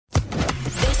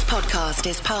podcast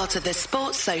is part of the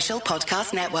Sports Social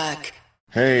Podcast Network.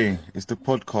 Hey, it's the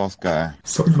podcast guy.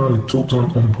 Sutton United Talk Time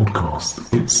on podcast.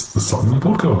 It's the Sutton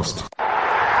Podcast.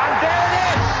 And there it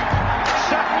is!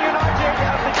 Sutton United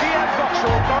of the GM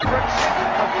Vauxhall Conference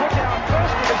have put out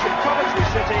First Division Coventry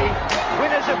City,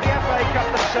 winners of the FA Cup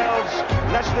themselves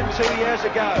less than 2 years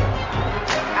ago.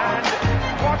 And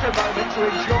what a moment to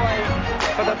enjoy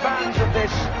for the fans of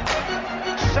this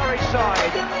Surrey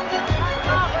side.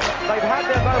 They've had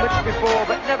their moments before,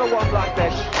 but never one like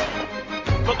this.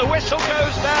 But the whistle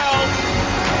goes down.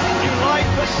 New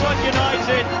life for Sutton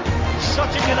United.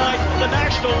 Sutton United, the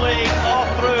National League,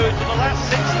 are through to the last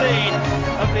 16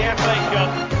 of the FA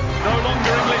Cup. No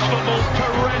longer English football's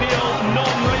perennial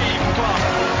non-league club.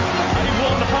 A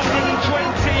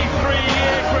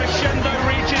 123-year crescendo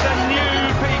reaches a new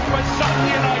peak for Sutton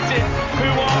United, who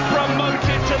are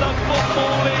promoted to the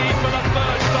Football League for the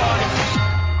first time.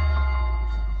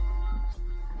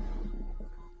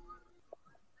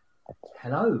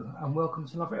 Hello and welcome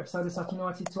to another episode of Sutton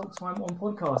United Talk Time on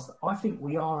podcast. I think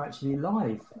we are actually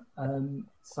live,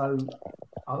 so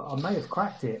I may have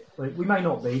cracked it. We may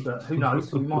not be, but who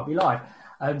knows? We might be live.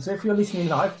 So if you're listening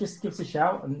live, just give us a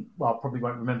shout, and well, probably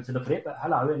won't remember to look at it, but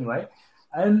hello anyway.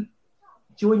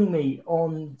 Joining me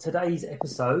on today's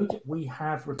episode, we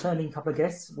have returning couple of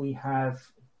guests. We have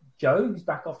Joe, who's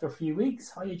back after a few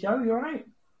weeks. Hiya, Joe. You all right?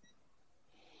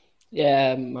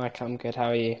 Yeah, Mike, I'm good. How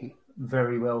are you?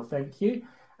 Very well, thank you.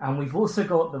 And we've also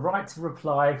got the right to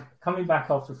reply, coming back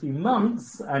after a few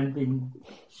months and been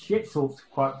shit-talked,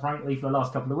 quite frankly, for the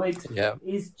last couple of weeks,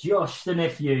 is Josh, the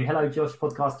nephew. Hello, Josh,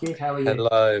 podcast kid. How are you?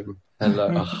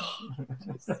 Hello.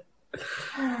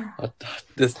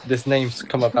 This name's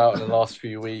come about in the last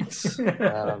few weeks.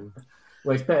 Well,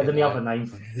 it's better than the other name,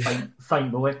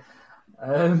 Faint Boy.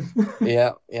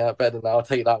 Yeah, better than that. I'll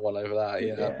take that one over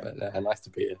that. But nice to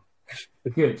be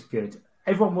here. Good.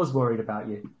 Everyone was worried about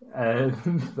you,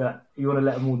 but you want to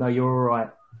let them all know you're all right.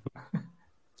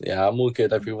 Yeah, I'm all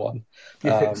good, everyone.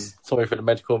 Sorry for the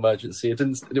medical emergency.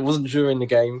 It wasn't during the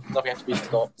game. Nothing had to be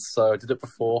stopped, so I did it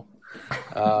before.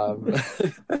 But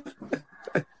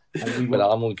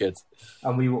I'm all good.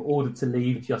 And we were ordered to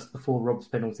leave just before Rob's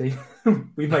penalty.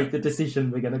 We made the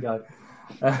decision we're going to go.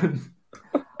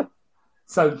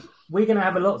 So we're going to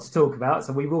have a lot to talk about,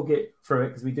 so we will get through it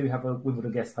because we do have a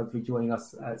Wimbledon guest hopefully joining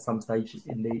us at some stage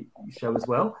in the show as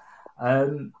well.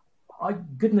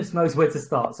 Goodness knows where to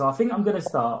start. So I think I'm going to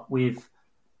start with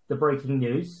the breaking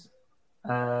news.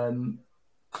 Joe,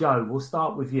 we'll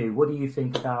start with you. What do you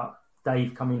think about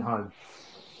Dave coming home?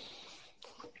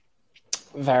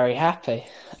 Very happy.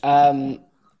 The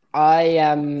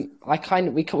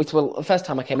first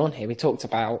time I came on here, we talked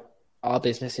about our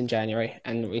business in January,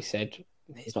 and we said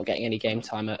he's not getting any game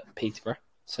time at Peterborough.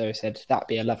 So we said that'd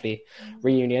be a lovely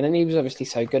reunion. And he was obviously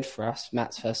so good for us,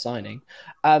 Matt's first signing.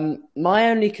 My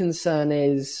only concern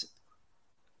is,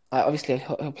 obviously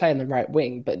he'll play in the right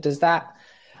wing, but does that,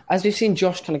 as we've seen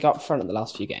Josh kind of go up front in the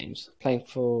last few games, playing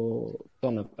for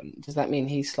Donovan, does that mean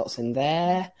he slots in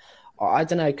there? I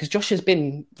don't know, because Josh has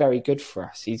been very good for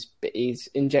us. He's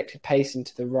injected pace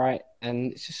into the right,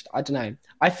 and it's just, I don't know.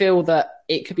 I feel that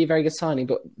it could be a very good signing,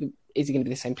 but is he going to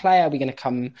be the same player? Is he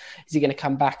going to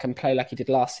come back and play like he did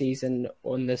last season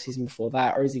or in the season before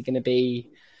that? Or is he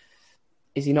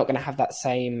not going to have that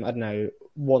same, I don't know,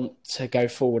 want to go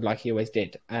forward like he always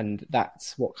did? And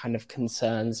that's what kind of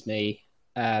concerns me.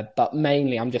 But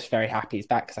mainly I'm just very happy he's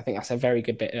back because I think that's a very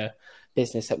good bit of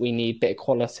business that we need, bit of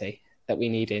quality that we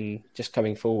need in just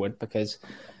going forward, because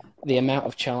the amount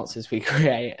of chances we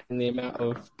create and the amount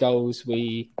of goals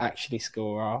we actually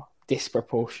score are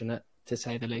disproportionate, to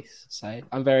say the least. So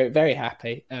I'm very, very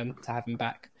happy to have him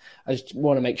back. I just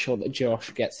want to make sure that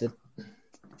Josh gets a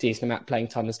decent amount of playing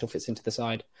time and still fits into the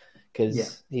side,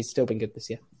 because he's still been good this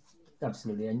year.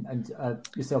 Absolutely. And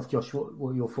yourself, Josh,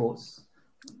 what are your thoughts?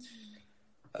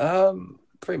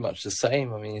 Pretty much the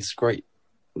same. I mean, it's a great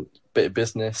bit of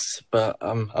business, but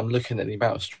I'm looking at the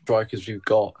amount of strikers we've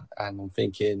got, and I'm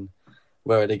thinking,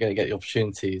 where are they going to get the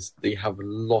opportunities? They have a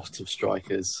lot of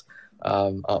strikers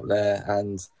up there,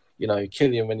 and you know,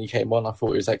 Killian, when he came on, I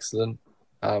thought he was excellent.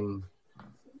 Last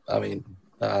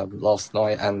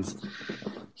night, and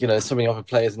you know, so many other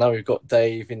players. Now we've got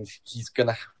Dave, and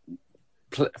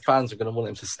fans are going to want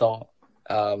him to start.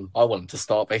 I want him to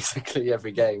start basically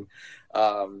every game,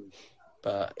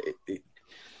 but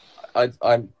I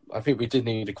think we did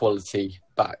need equality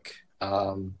back,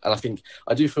 and I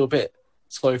do feel a bit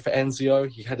sorry for Enzio.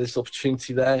 He had this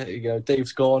opportunity there. You know,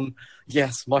 Dave's gone.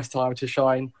 Yes, my time to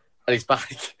shine. And he's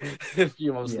back a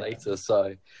few months later.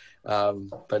 So,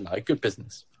 but no, good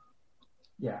business.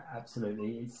 Yeah,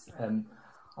 absolutely. It's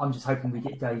I'm just hoping we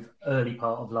get Dave early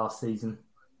part of last season,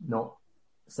 not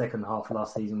second half of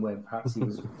last season where perhaps he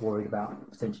was worried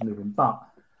about potentially moving. But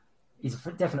he's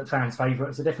a definite fans' favourite.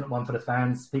 It's a definite one for the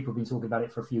fans. People have been talking about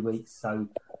it for a few weeks. So,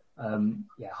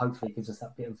 hopefully it gives us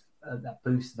that bit of that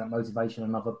boost, that motivation,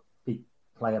 another big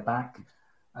player back.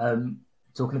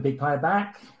 Talking of big player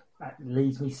back, that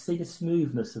leads me to see the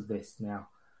smoothness of this now.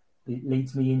 It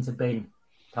leads me into Ben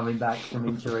coming back from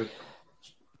injury.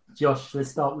 Josh,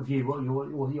 let's start with you. What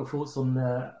are your thoughts on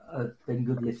Ben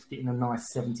Goodlift getting a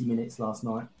nice 70 minutes last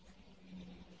night?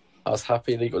 I was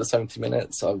happy that he got the 70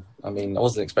 minutes. I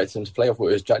wasn't expecting him to play. I thought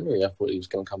it was January. I thought he was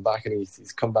going to come back, and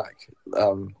he's come back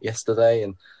yesterday,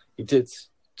 and he did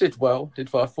well. I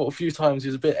thought a few times he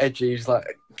was a bit edgy. He was like,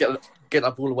 get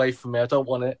that ball away from me. I don't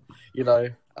want it.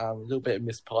 A little bit of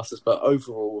missed passes, but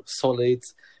overall solid.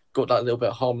 Got that little bit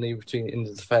of harmony in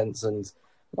the defence, and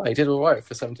he did all right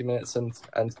for 70 minutes, and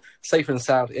safe and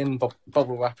sound in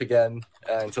bubble wrap again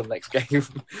until the next game.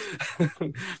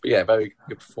 But yeah, very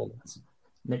good performance.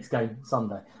 Next game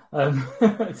Sunday. What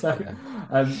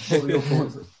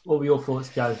were your thoughts,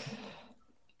 Joe?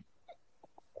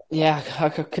 Yeah, I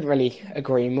couldn't really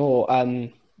agree more.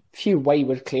 Few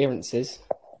wayward clearances,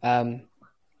 but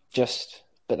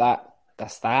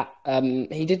that's that.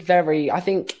 He did very. I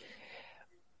think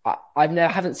I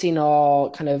haven't seen our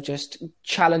kind of just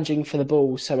challenging for the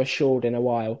ball so assured in a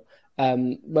while.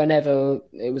 Whenever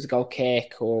it was a goal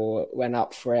kick or went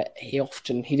up for it, he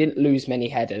didn't lose many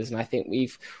headers, and I think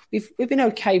we've been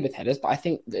okay with headers, but I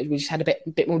think we just had a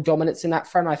bit more dominance in that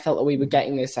front. I felt that we were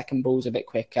getting those second balls a bit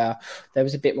quicker. There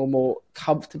was a bit more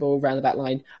comfortable around the back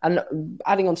line. And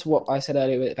adding on to what I said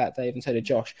earlier about Dave, and so did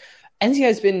Josh,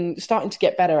 Enzio's been starting to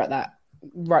get better at that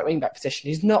right wing back position.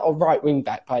 He's not a right wing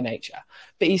back by nature,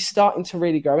 but he's starting to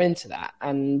really grow into that.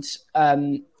 And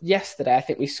yesterday, I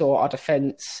think we saw our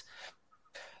defence,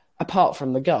 apart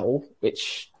from the goal,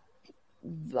 which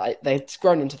they'd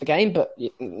grown into the game, but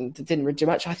it didn't really do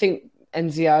much. I think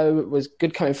Enzio was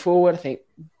good coming forward. I think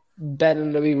Ben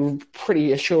and Louis were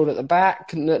pretty assured at the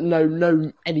back.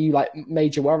 No any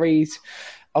major worries.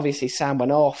 Obviously, Sam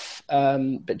went off,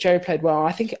 but Joe played well.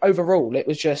 I think overall it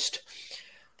was just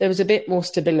there was a bit more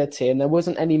stability, and there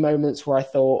wasn't any moments where I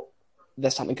thought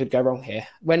there's something could go wrong here.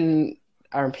 When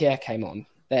Aaron Pierre came on,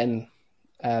 then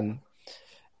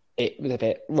it was a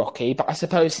bit rocky, but I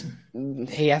suppose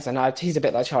he's a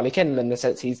bit like Charlie Kendall in the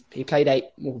sense he played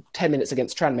 10 minutes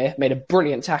against Tranmere, made a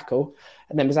brilliant tackle,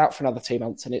 and then was out for another 2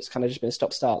 months, and it's kind of just been a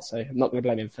stop-start, so I'm not going to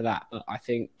blame him for that. But I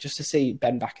think just to see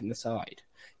Ben back in the side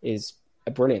is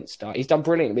a brilliant start. He's done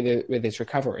brilliant with his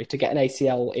recovery. To get an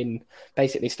ACL in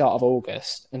basically start of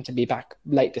August and to be back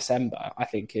late December, I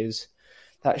think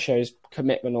that shows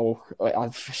commitment, or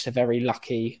just a very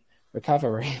lucky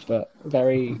recovery, but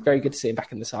very, very good to see him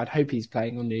back in the side. Hope he's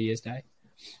playing on New Year's Day.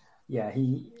 Yeah,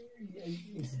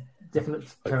 he's definitely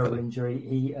terrible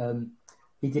injury.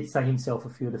 He did say himself a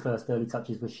few of the first early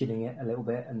touches were shitting it a little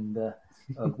bit, and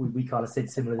we kind of said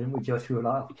similar, didn't we, Josh? We were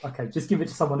like, okay, just give it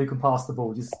to someone who can pass the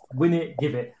ball, just win it,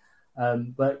 give it.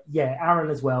 But yeah,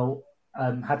 Aaron as well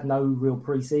had no real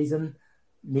pre-season,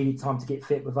 needed time to get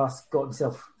fit with us, got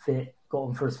himself fit, got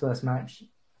on for his first match,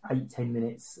 8-10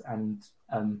 minutes, and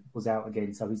was out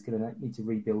again, so he's going to need to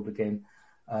rebuild again.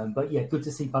 But yeah, good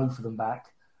to see both of them back.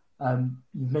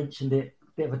 You've mentioned it,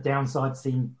 bit of a downside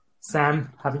seeing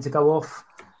Sam having to go off.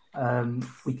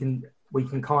 We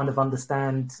can kind of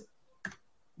understand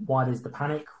why there's the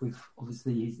panic with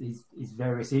obviously his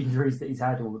various injuries that he's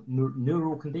had, or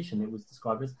neural condition it was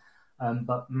described as.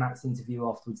 But Matt's interview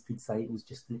afterwards did say it was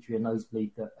just literally a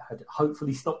nosebleed that had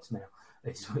hopefully stopped now.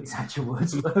 It's his actual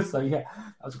words. So yeah,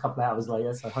 that was a couple of hours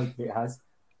later, so hopefully it has.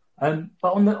 But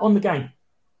on the game,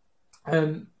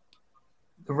 the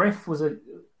ref was a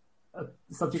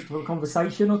subject of a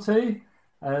conversation or two.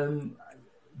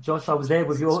 Josh, I was there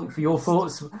for your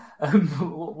thoughts.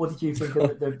 What did you think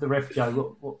of the ref,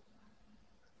 Joe? What?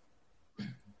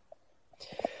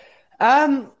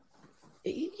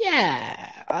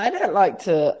 Yeah, I don't like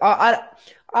to.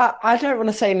 I don't want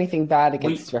to say anything bad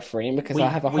against refereeing because I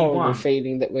have a horrible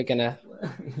feeling that we're gonna.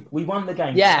 We won the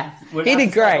game. Yeah, he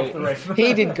did great.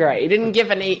 He did great. He didn't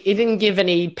give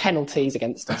any penalties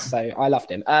against us, so I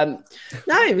loved him. No,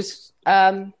 it was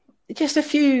just a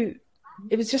few.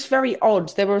 It was just very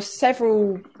odd. There were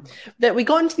several that we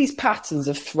got into these patterns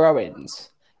of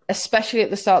throw-ins, especially at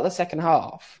the start of the second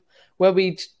half, where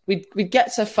we'd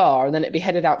get so far and then it'd be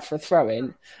headed out for a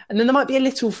throw-in, and then there might be a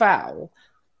little foul,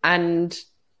 and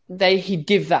he'd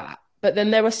give that. But then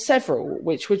there were several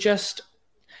which were just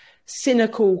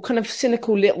cynical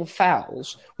little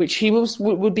fouls, which he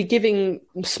would be giving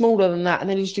smaller than that, and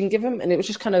then he just didn't give them, and it was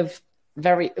just kind of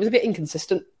it was a bit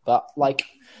inconsistent, but like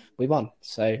we won.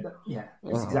 So yeah,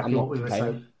 it's exactly what we were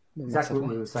saying. Exactly what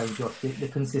we were saying, Josh. The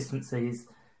consistency is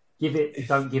give it,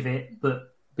 don't give it,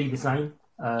 but be the same.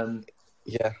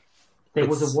 There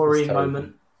was a worrying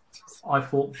moment. I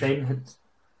thought Ben had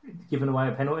given away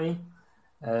a penalty.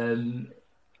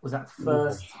 Was that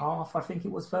first half? I think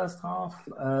it was first half.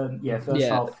 First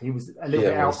half. He was a little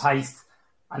bit outpaced,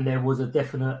 and there was a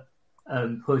definite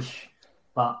push,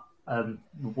 but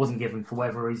wasn't given for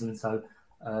whatever reason. So,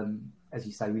 as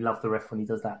you say, we love the ref when he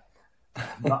does that.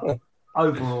 But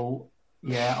overall,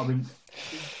 I mean,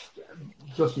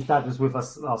 Josh's dad was with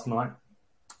us last night,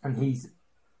 and he's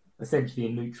essentially a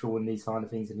neutral in these kind of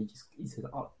things, and he said,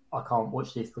 I can't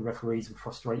watch this. The referees will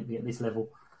frustrate me at this level.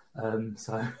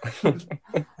 So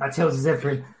that tells us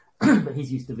everything. But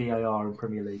he's used to VAR in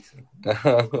Premier League. So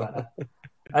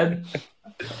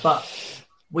but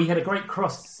we had a great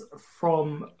cross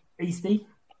from Eastie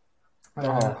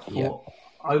for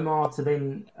Omar to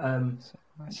then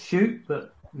shoot,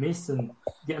 but miss and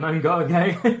get an own goal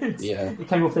again. It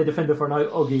came off their defender for an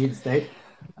Oggy instead.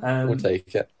 We'll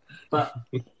take it. But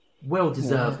well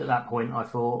deserved at that point, I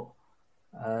thought.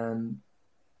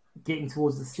 Getting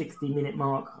towards the 60-minute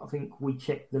mark, I think we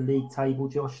checked the league table,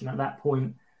 Josh, and at that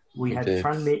point we had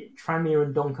Tranmere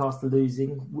and Doncaster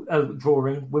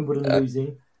drawing, Wimbledon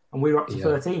losing, and we were up to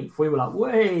 13th. We were like,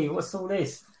 "Wait, what's all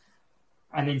this?"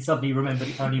 And then suddenly remembered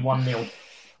it's only 1-0,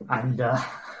 and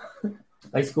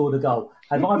they scored a goal.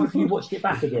 Have either of you watched it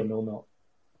back again or not?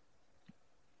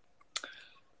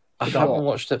 I haven't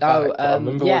watched it back. But I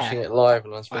remember watching it live,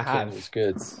 and I was thinking it was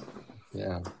good.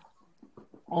 Yeah,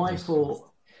 I thought.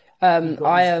 Sorry,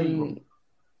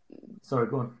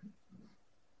 go on.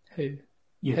 Who?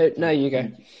 You. No, you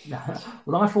go.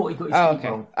 Well, I thought he got his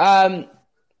feet wrong.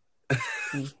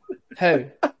 Who?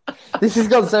 This has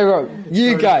gone so wrong.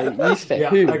 You go. You speak.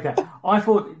 Who? Okay. I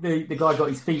thought the guy got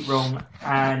his feet wrong,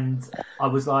 and I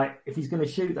was like, if he's going to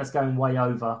shoot, that's going way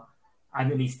over.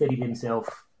 And then he steadied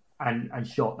himself and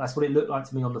shot. That's what it looked like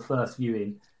to me on the first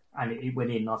viewing, and it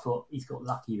went in. I thought he's got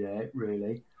lucky there,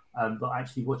 really. But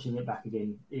actually watching it back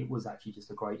again, it was actually just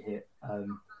a great hit.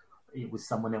 It was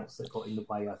someone else that got in the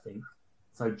way, I think.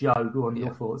 So, Joe, go on,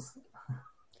 your thoughts.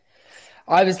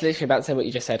 I was literally about to say what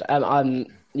you just said. I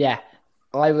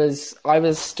was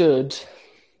stood,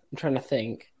 I'm trying to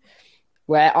think,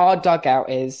 where our dugout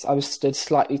is, I was stood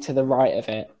slightly to the right of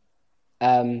it.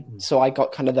 So I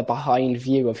got kind of the behind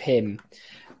view of him.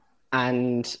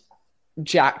 And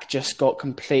Jack just got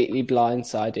completely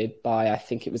blindsided by, I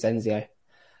think it was Enzio.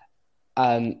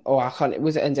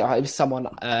 Was it Enzio? It was someone,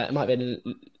 it might have been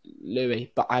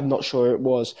Louis, but I'm not sure it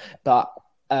was. But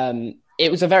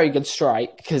it was a very good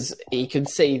strike because he could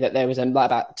see that there was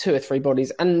about 2 or 3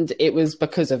 bodies, and it was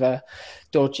because of a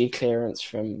dodgy clearance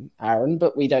from Aaron.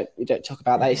 But we don't talk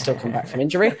about that. He's still come back from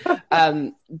injury.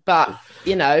 But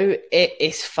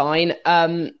it's fine.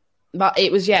 But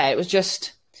it was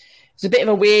a bit of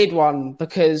a weird one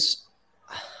because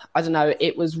I don't know.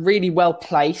 It was really well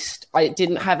placed. It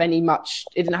didn't have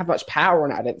much power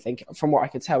on it, I don't think, from what I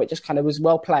could tell. It just kind of was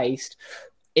well placed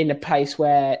in a place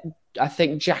where I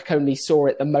think Jack only saw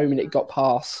it the moment it got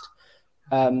past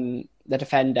the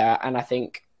defender. And I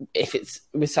think if it's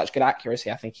with such good accuracy,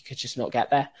 I think he could just not get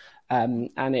there. And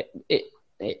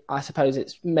I suppose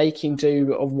it's making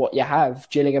do of what you have.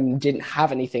 Gillingham didn't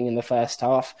have anything in the first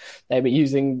half. They were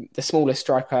using the smallest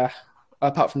striker,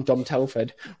 apart from Dom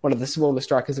Telford, one of the smallest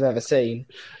strikers I've ever seen,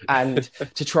 and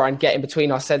to try and get in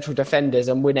between our central defenders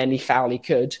and win any foul he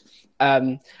could,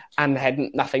 and had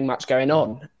nothing much going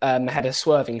on. Had a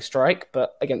swerving strike,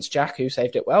 but against Jack, who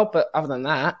saved it well. But other than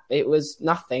that, it was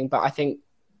nothing. But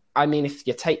I mean, if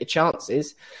you take your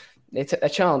chances, they took their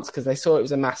chance because they saw it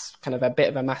was a bit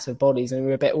of a mass of bodies, and we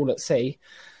were a bit all at sea,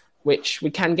 which we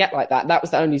can get like that. That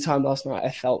was the only time last night I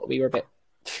felt that we were a bit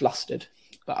flustered.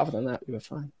 But other than that, we were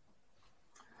fine.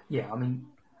 Yeah, I mean,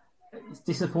 it's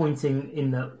disappointing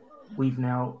in that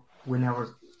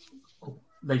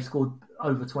they've scored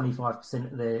over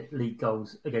 25% of their league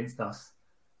goals against us.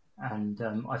 And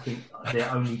I think there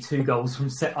are only 2 goals from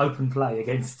set open play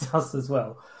against us as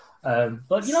well.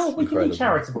 But you know what? We can be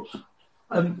charitable.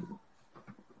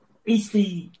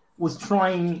 Eastie was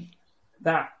trying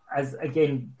that, as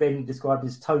again Ben described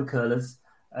as toe curlers,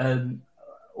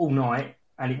 all night.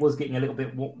 And it was getting a little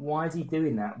bit, why is he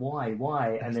doing that? Why?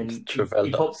 And then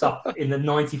he pops up in the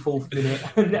 94th minute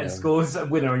and scores a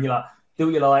winner. And you're like, do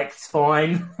what you like, it's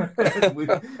fine.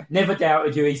 We've never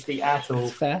doubted you, Eastie, at all.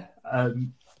 Fair. A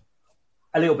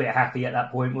little bit happy at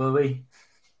that point, were we?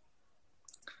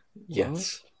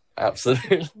 Yes,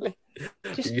 absolutely.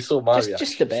 You saw Mario.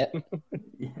 Just a bit.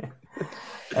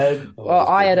 Well,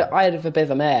 I had a bit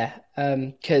of a mare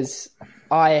because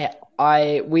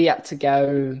we had to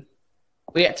go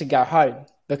home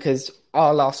because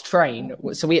our last train.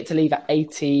 So we had to leave at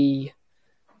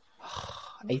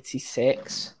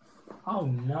 86. Oh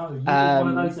no, you were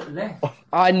one of those that left.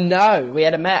 I know, we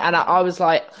had a mare, and I was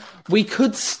like, we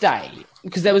could stay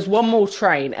because there was one more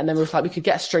train, and then we was like, we could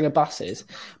get a string of buses.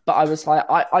 But I was like,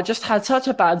 I just had such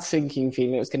a bad sinking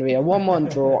feeling it was going to be a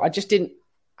 1-1 draw. I just didn't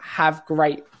have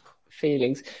great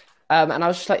feelings, and I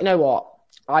was just like, you know what?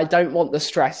 I don't want the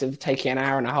stress of taking an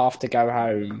hour and a half to go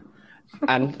home,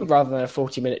 and rather than a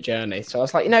 40-minute journey. So I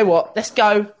was like, you know what? Let's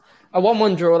go. A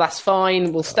 1-1 draw, that's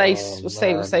fine. We'll stay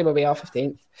where we are,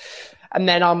 15th. And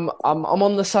then I'm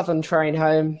on the Southern train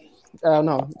home.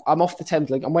 No, I'm off the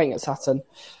Thameslink. I'm waiting at Sutton,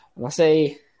 and I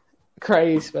see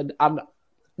Craze. And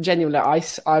genuinely, I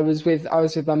was with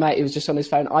my mate. He was just on his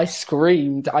phone. I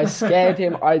screamed. I scared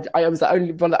him. I was the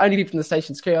only people in the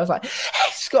station screaming. I was like,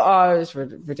 "Hey, Scott!" Oh, it was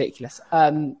ridiculous.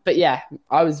 But yeah,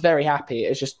 I was very happy.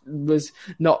 It was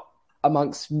not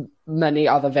amongst many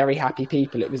other very happy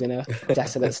people. It was in a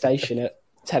desolate station at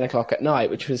 10 o'clock at night,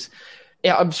 which was.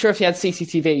 Yeah, I'm sure if you had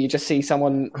CCTV, you just see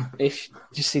someone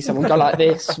go like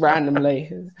this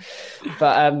randomly.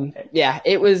 But yeah,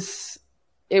 it was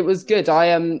good.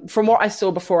 From what I saw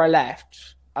before I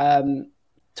left,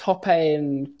 Tope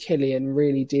and Killian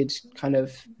really did kind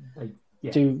of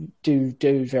do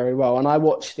very well. And I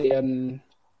watched the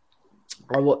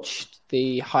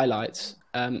highlights,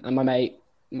 and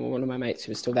one of my mates who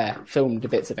was still there, filmed the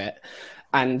bits of it,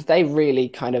 and they really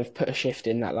kind of put a shift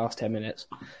in that last 10 minutes.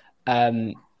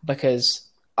 Because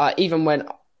even when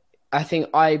I think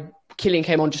Killian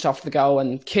came on just after the goal,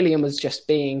 and Killian was just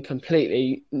being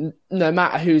completely, no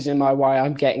matter who's in my way,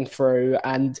 I'm getting through.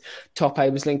 And Tope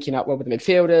was linking up well with the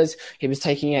midfielders. He was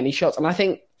taking any shots. And I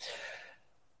think,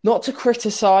 not to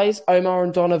criticise Omar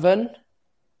and Donovan,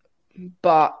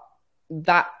 but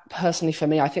that personally for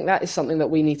me, I think that is something that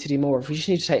we need to do more of. We just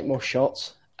need to take more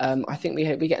shots. I think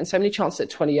we're getting so many chances at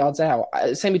 20 yards out.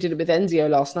 Same we did it with Enzio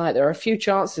last night. There are a few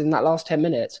chances in that last 10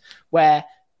 minutes where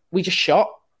we just shot,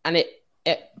 and it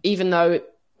even though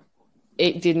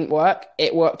it didn't work,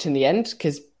 it worked in the end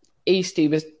because Eastie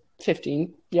was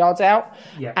 15 yards out,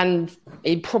 and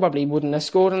he probably wouldn't have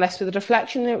scored unless with a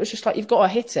deflection. It was just like, you've got to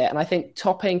hit it. And I think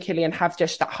Tope and Killian have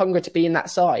just that hunger to be in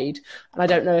that side. And I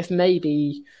don't know if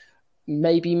maybe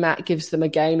Matt gives them a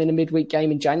game in a midweek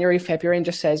game in January, February, and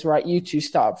just says, right, you two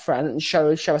start up front and show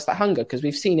us that hunger, because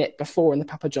we've seen it before in the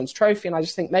Papa John's Trophy. And I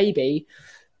just think maybe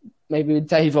with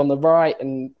Dave on the right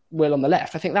and Will on the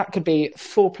left, I think that could be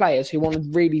 4 players who want to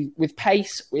really, with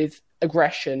pace, with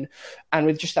aggression, and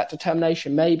with just that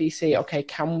determination, maybe see, okay,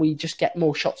 can we just get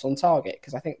more shots on target?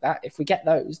 Because I think that if we get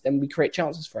those, then we create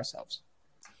chances for ourselves.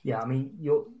 Yeah, I mean,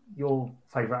 your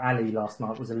favourite Ali last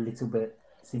night was seemed to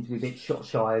be a bit shot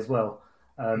shy as well.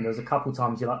 There was a couple of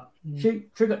times you're like,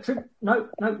 shoot, trigger, no,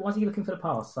 why is he looking for the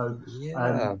pass? So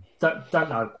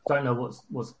don't know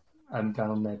what's going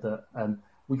on there, but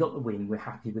we got the win. We're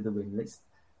happy with the win.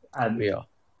 We are.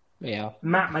 Yeah.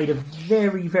 Matt made a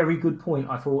very, very good point,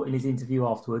 I thought, in his interview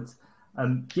afterwards.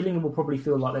 Gillingham will probably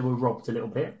feel like they were robbed a little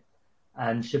bit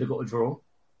and should have got a draw.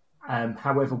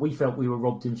 However, we felt we were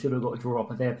robbed and should have got a draw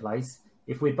up at their place.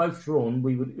 If we'd both drawn,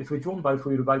 if we'd drawn both,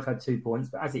 we would have both had 2 points.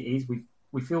 But as it is,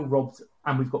 we feel robbed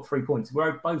and we've got 3 points.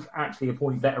 We're both actually a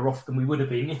point better off than we would have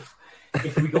been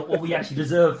if we got what we actually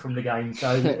deserved from the game.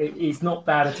 So it's not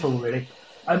bad at all, really.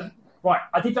 Right,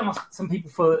 I did ask some people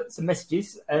for some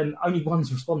messages. Only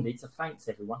one's responded, so thanks,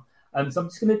 everyone. So I'm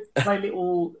just going to play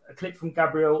a clip from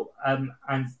Gabriel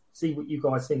and see what you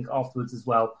guys think afterwards as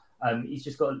well. He's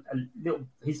just got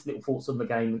his little thoughts on the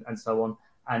game and so on.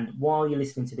 And while you're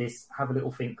listening to this, have a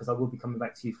little think, because I will be coming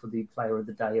back to you for the player of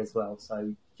the day as well.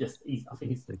 So I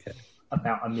think it's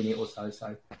about a minute or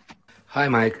so. Hi,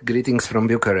 Mike. Greetings from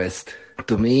Bucharest.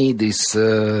 To me, this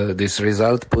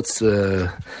result puts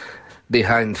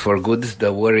behind for good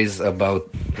the worries about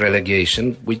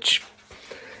relegation, which,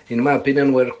 in my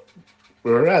opinion, were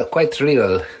quite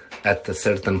real at a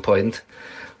certain point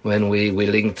when we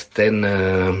linked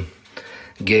 10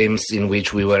 games in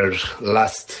which we were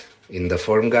last in the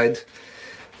form guide,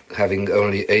 having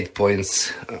only 8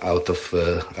 points out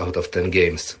of 10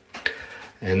 games,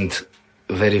 and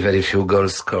very, very few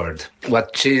goals scored.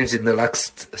 What changed in the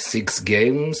last 6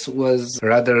 games was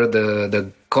rather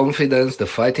the confidence, the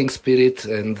fighting spirit,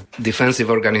 and defensive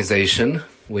organization,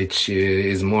 which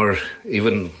is more,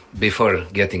 even before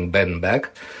getting Ben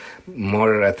back,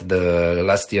 more at the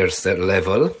last year's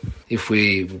level. If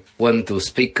we want to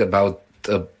speak about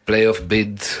a playoff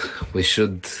bid, we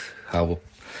should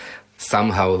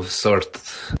somehow sort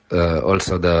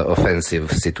also the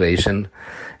offensive situation,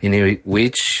 in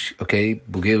which, okay,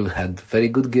 Bugil had very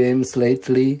good games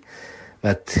lately,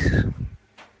 but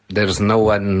there's no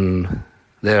one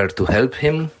there to help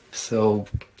him. So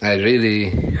I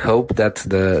really hope that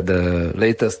the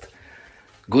latest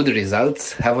good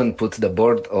results haven't put the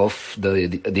board off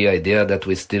the idea that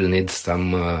we still need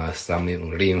some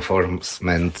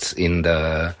reinforcement in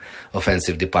the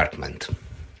offensive department.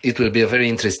 It will be a very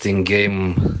interesting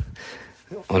game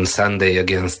on Sunday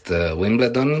against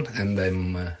Wimbledon, and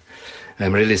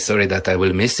I'm really sorry that I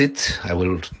will miss it. I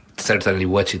will certainly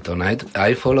watch it on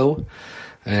iFollow,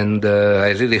 and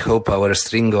I really hope our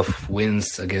string of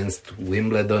wins against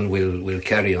Wimbledon will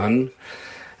carry on,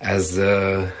 as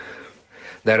they're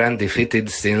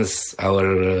undefeated since our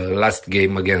last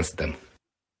game against them.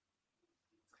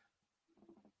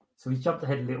 So we jumped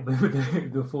ahead a little bit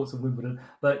with the thoughts of Wimbledon,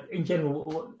 but in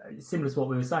general, similar to what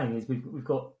we were saying, is we've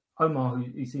got Omar,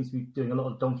 who seems to be doing a lot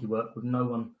of donkey work with no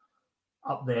one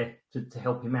up there to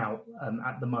help him out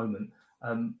at the moment.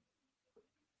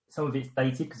 Some of it's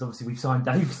dated because obviously we've signed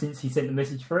Dave since he sent the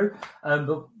message through.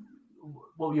 But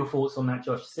what were your thoughts on that,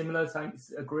 Josh? Similar?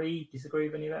 Agree? Disagree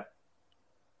with any of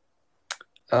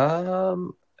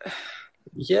that?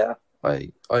 Yeah,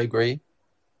 I agree.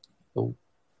 Oh,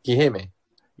 can you hear me?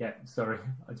 Yeah, sorry,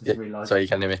 I just realised. Sorry, you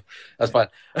can't hear me. That's fine.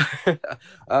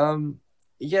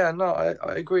 Yeah, no,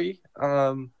 I agree.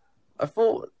 I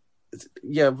thought,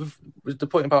 with the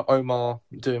point about Omar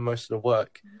doing most of the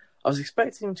work, I was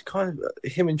expecting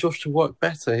him and Josh to work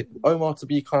better. Omar to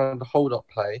be kind of the hold-up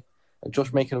play, and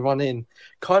Josh making a run in.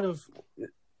 Tope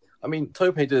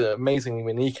did it amazingly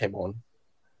when he came on,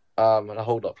 and a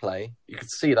hold-up play. You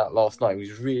could see that last night. He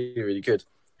was really, really good.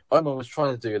 Omar was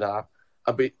trying to do that,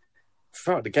 but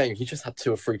throughout the game, he just had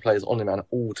 2 or 3 players on him at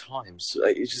all times.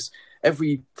 It's just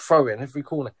every throw-in, every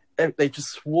corner, they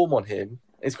just swarm on him.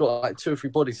 He's got like 2 or 3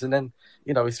 bodies, and then,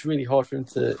 it's really hard for him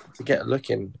to get a look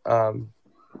in. But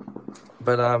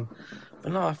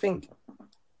no, I think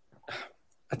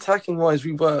attacking wise,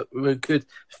 we were good.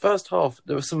 First half,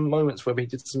 there were some moments where we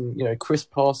did some,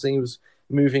 crisp passing. He was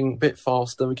moving a bit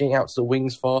faster. We're getting out to the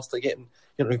wings faster, getting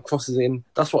crosses in.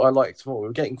 That's what I liked more. We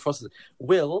were getting crosses.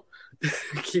 Will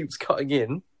keeps cutting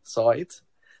in side.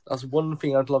 That's one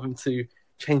thing I'd love him to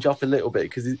change up a little bit,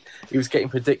 because he was getting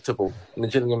predictable, and the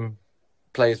Gillingham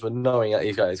players were knowing that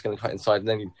he's going to cut inside, and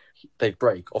then they'd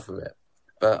break off of it.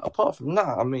 But apart from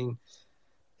that,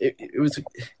 it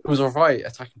was a right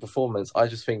attacking performance. I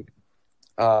just think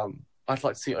I'd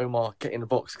like to see Omar get in the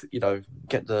box, be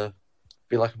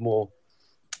like more,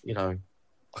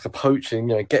 like a poach,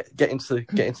 and get into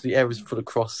the areas for the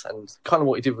cross, and kind of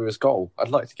what he did with his goal. I'd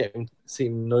like to see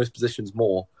him in those positions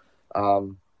more,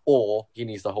 or he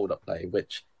needs to hold up play,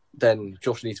 which then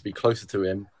Josh needs to be closer to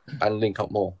him and link up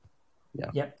more.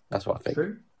 Yeah, that's what I think.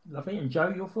 True, lovely. And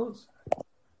Joe, your thoughts?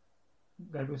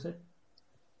 Gabriel said.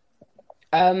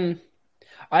 I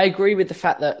agree with the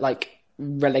fact that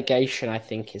relegation, I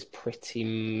think, is pretty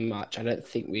much. I don't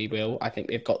think we will. I think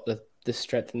we've got the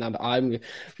strength and number. I'm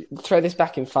throw this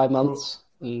back in 5 months.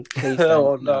 And please don't.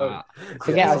 Oh no!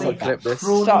 Forget I said that.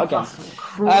 Start again.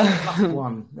 Plus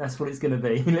 1. That's what it's going to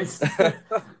be.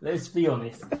 Let's be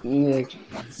honest.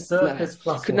 Circus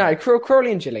plus 1. No,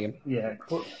 Crawley and Gillingham. Yeah.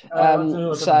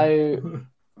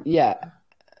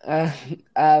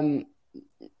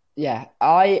 Yeah,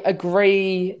 I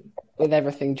agree with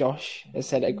everything Josh has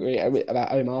said. Agree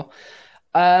about Omar.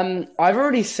 I've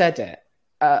already said it.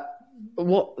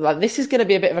 This is going to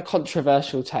be a bit of a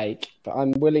controversial take, but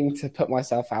I'm willing to put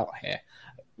myself out here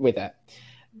with it.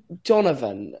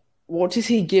 Donovan, what does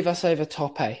he give us over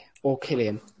Tope or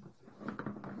Killian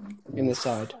in the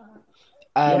side?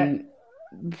 I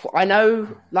know,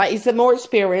 he's the more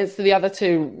experienced than the other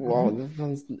two. Well,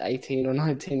 one's 18 or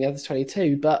 19, the other's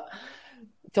 22, but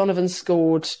Donovan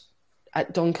scored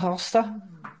at Doncaster,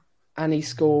 and he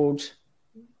scored.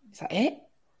 Is that it?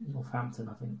 Northampton,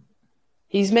 I think.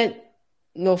 He's meant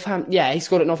Northampton. Yeah, he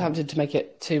scored at Northampton to make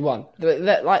it 2-1.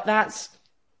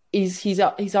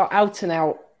 He's our out and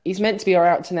out. He's meant to be our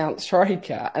out and out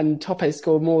striker, and Tope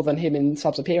scored more than him in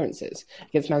subs appearances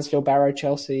against Mansfield, Barrow,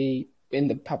 Chelsea, in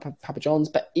the Papa John's.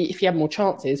 But if he had more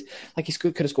chances, he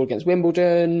could have scored against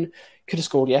Wimbledon, could have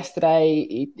scored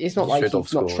yesterday. It's not like he's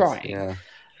not trying. Yeah.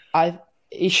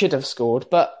 He should have scored,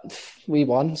 but we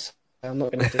won. So I'm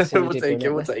not going to say we'll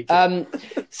take it.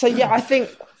 So yeah, I think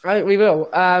we will.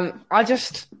 I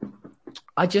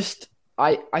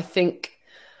think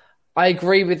I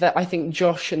agree with that. I think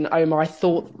Josh and Omar, I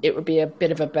thought it would be a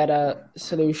bit of a better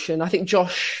solution. I think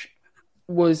Josh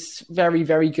was very,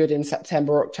 very good in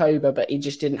September, October, but he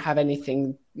just didn't have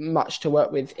anything much to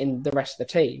work with in the rest of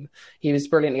the team. He was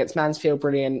brilliant against Mansfield,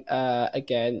 brilliant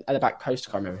again at the back post.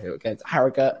 I can't remember who against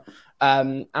Harrogate.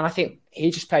 And I think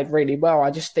he just played really well.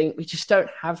 I just think we just don't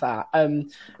have that.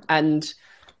 And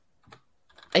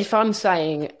if I'm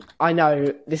saying, I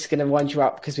know this is going to wind you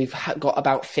up because we've got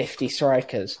about 50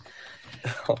 strikers.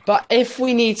 But if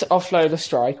we need to offload a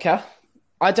striker,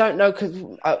 I don't know because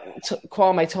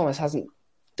Kwame Thomas hasn't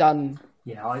done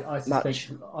I much.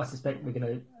 suspect we're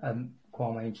going to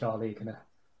Kwame and Charlie are going to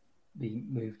be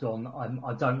moved on.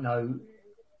 I don't know,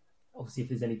 obviously, if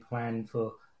there's any plan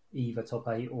for either Top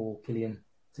 8 or Killian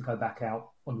to go back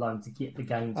out on loan to get the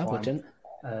game time. I wouldn't.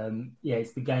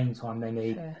 It's the game time they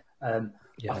need.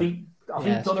 Yeah. I think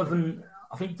Donovan.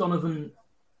 I think Donovan,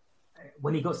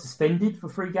 when he got suspended for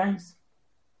 3 games,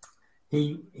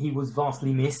 he was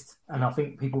vastly missed, and I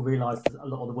think people realised a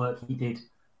lot of the work he did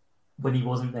when he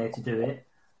wasn't there to do it.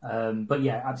 But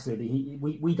yeah, absolutely,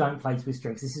 we don't play to his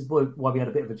strengths. This is why we had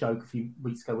a bit of a joke a few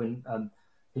weeks ago when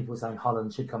people were saying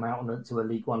Holland should come out to a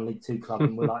League 1, League 2 club,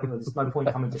 and we're like, well, there's no point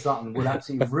coming to Sutton. We'll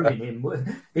absolutely ruin him.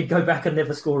 He'd go back and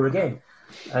never score again.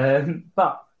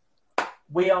 But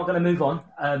we are going to move on.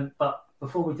 But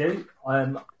before we do,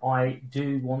 I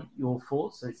do want your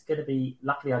thoughts. So it's going to be,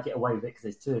 luckily I get away with it because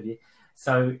there's 2 of you.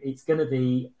 So it's going to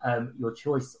be your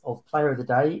choice of player of the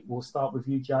day. We'll start with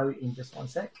you, Joe, in just one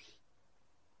sec.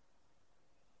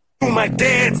 My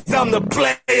dance, I'm the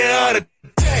player of the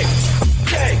day.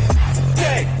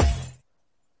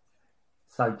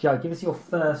 So, Joe, give us your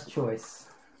first choice.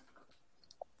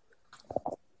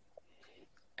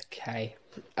 Okay.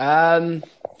 I'm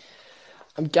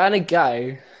going to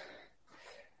go...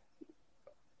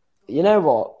 You know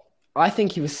what? I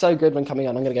think he was so good when coming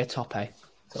on. I'm going to go Tope.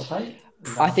 Tope?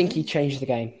 I think he changed the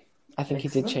game. I think he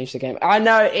did change the game. I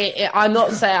know. I'm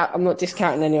not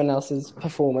discounting anyone else's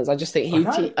performance. I just think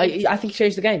I think he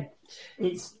changed the game.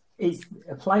 It's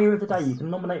a player of the day. You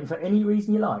can nominate him for any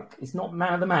reason you like. It's not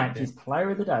man of the match. It's player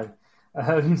of the day.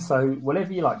 So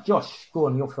whatever you like. Josh, go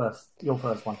on. Your first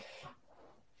one.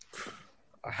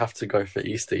 I have to go for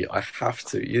Eastie. I have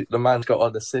to. The man's got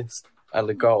an assist and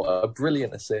a goal, a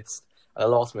brilliant assist, a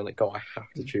last-minute goal. I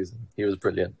have to choose him. He was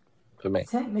brilliant for me.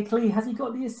 Technically, has he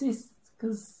got the assist?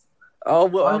 Because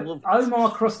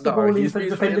Omar crossed the ball in for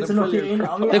the defender to knock it in.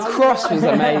 The cross was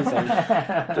amazing.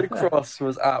 The cross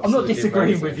was absolutely I'm not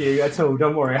disagreeing amazing. with you at all.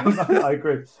 Don't worry. I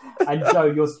agree. And Joe,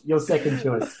 your second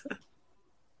choice.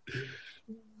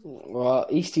 Well,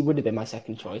 Eastie would have been my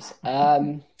second choice.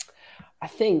 I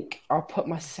think I'll put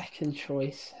my second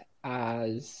choice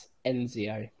as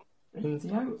Enzio.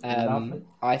 Lovely.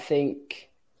 I think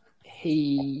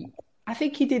he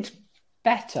did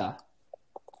better.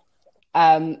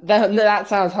 That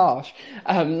sounds harsh.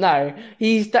 No,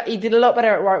 he did a lot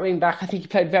better at right wing back. I think he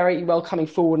played very well coming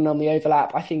forward and on the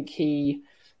overlap. I think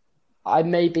I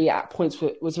maybe at points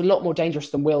was a lot more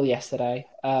dangerous than Will yesterday.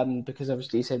 Because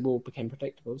obviously he said Will became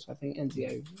predictable. So I think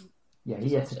Enzio.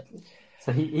 Yeah,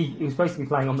 So he was supposed to be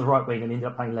playing on the right wing and ended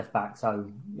up playing left back. So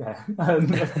yeah,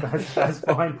 that's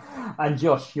fine. And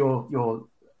Josh, your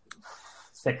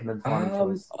second and final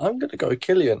choice. I'm going to go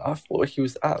Killian. I thought he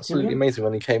was absolutely amazing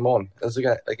when he came on.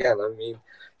 Again, I mean,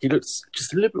 he looked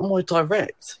just a little bit more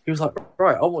direct. He was like,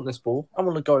 right, I want this ball. I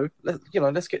want to go.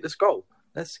 Let's get this goal.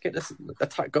 Let's get this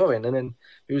attack going. And then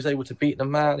he was able to beat the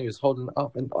man. He was holding it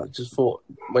up. And I just thought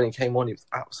when he came on, he was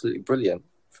absolutely brilliant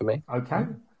for me. Okay.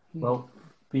 Well,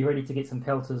 be ready to get some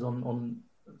pelters on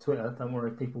Twitter. Don't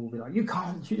worry, people will be like, you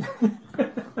can't.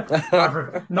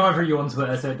 Neither of you on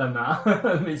Twitter, so it don't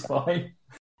matter. It's fine.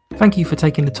 Thank you for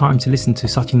taking the time to listen to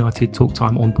Sutton United Talk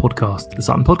Time on podcast, the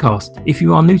Sutton Podcast. If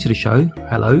you are new to the show,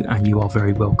 hello, and you are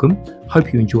very welcome.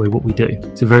 Hope you enjoy what we do.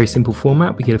 It's a very simple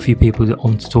format. We get a few people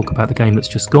on to talk about the game that's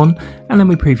just gone, and then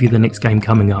we preview the next game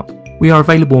coming up. We are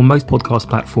available on most podcast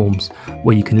platforms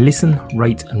where you can listen,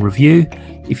 rate and review.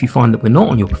 If you find that we're not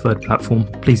on your preferred platform,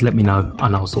 please let me know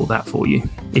and I'll sort that for you.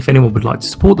 If anyone would like to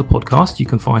support the podcast, you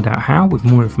can find out how with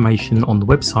more information on the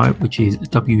website, which is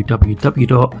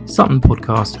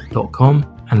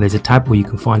www.suttonpodcast.com, and there's a tab where you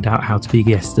can find out how to be a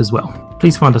guest as well.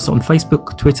 Please find us on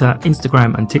Facebook, Twitter,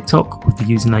 Instagram and TikTok with the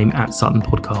username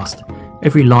 @SuttonPodcast.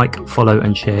 Every like, follow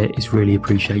and share is really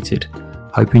appreciated.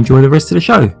 Hope you enjoy the rest of the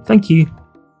show. Thank you.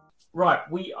 Right,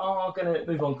 we are going to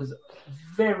move on because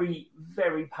very,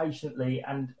 very patiently,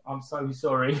 and I'm so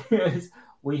sorry,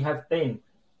 we have Ben,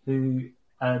 who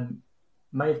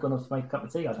may have gone off to make a cup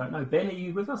of tea. I don't know. Ben, are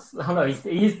you with us? Oh, no,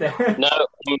 he is there. No,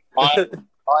 I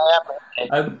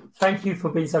am. Thank you for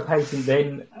being so patient,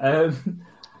 Ben.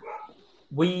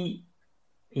 He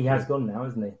has gone now,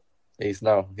 isn't he? He's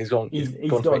gone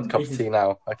to make a cup of tea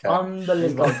now. Okay.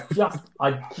 Unbelievable.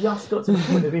 I just got to the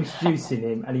point of introducing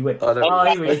him, and he went, "Oh,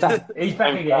 here he is. He's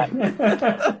back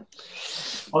again."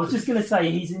 I was just going to say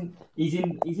he's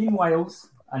in Wales,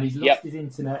 and he's lost his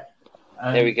internet.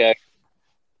 There we go.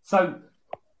 So,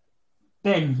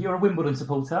 Ben, you're a Wimbledon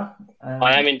supporter.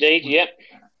 I am indeed. Yep.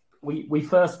 We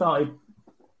first started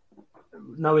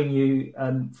knowing you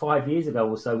 5 years ago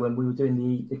or so when we were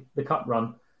doing the cup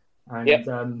run,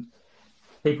 and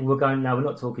people were going, "No, we're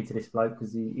not talking to this bloke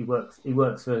because he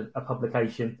works for a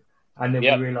publication." And then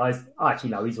we realised,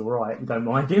 actually, no, he's all right. We don't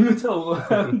mind him at all.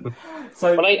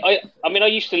 So, well, I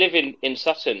used to live in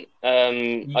Sutton.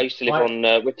 I used to live on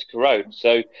Whittaker Road,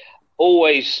 so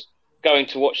always going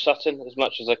to watch Sutton as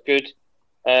much as I could.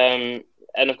 And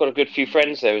I've got a good few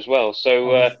friends there as well.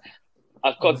 So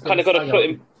I've got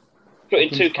to put in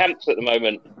two camps at the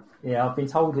moment. Yeah, I've been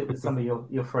told it with some of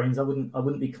your friends. I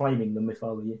wouldn't be claiming them if I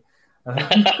were you.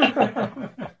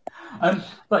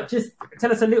 But just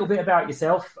tell us a little bit about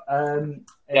yourself and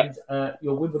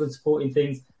your Wimbledon supporting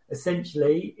things.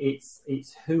 Essentially,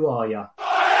 it's who are you?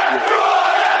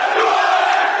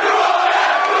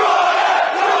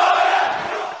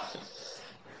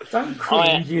 Don't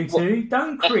cringe, you two.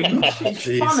 Don't cringe. It's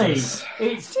funny. It's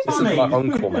funny. This is my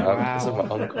uncle, man. Wow. This is my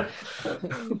uncle.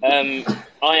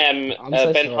 I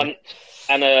am Ben Hunt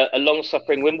and a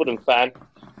long-suffering Wimbledon fan.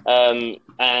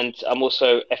 And I'm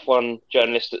also F1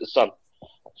 journalist at The Sun.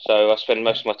 So I spend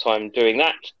most of my time doing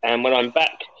that. And when I'm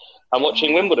back, I'm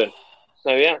watching Wimbledon.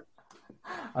 So, yeah.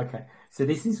 Okay. So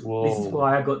this is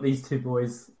why I got these two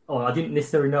boys. Oh, I didn't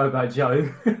necessarily know about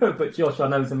Joe, but Josh, I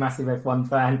know, is a massive F1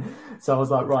 fan. So I was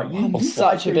like, right, you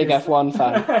such a big F1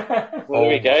 fan. Well, there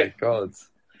we go. My God.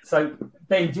 So,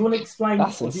 Ben, do you want to explain?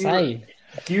 That's insane.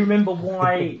 Do you remember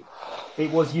why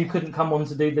it was you couldn't come on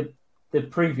to do the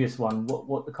previous one?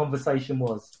 What the conversation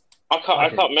was? I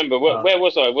can't remember. Where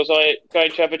was I? Was I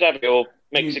going to Abu Dhabi or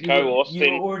Mexico or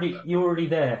Austin? You were already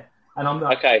there. And I'm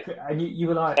like, okay. And you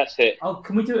were like, that's it. Oh,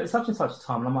 can we do it at such and such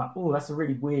time? And I'm like, oh, that's a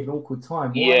really weird, awkward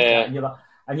time. Why is that?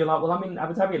 And you're like, well, I'm in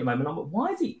Abu Dhabi at the moment. I'm like,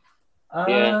 why is he?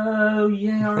 Oh,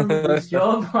 yeah, I remember this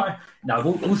job. No,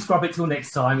 we'll scrub it till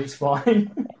next time. It's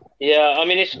fine. Yeah, I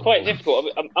mean, it's quite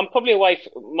difficult. I'm probably away.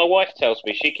 My wife tells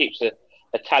me she keeps a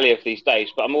tally of these days,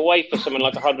 but I'm away for something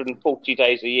like 140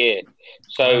 days a year.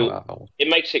 So It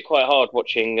makes it quite hard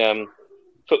watching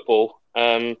football.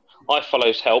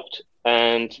 iFollow's helped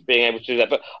and being able to do that.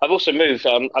 But I've also moved.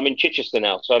 I'm in Chichester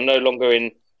now, so I'm no longer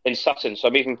in Sutton. So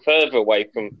I'm even further away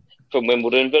from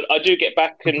Wimbledon. But I do get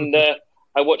back and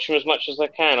I watch them as much as I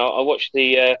can. I watched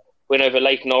the win over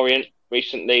Leyton Orient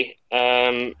recently,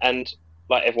 and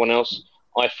like everyone else,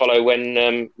 I follow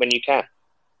when you can.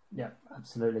 Yeah,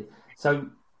 absolutely. So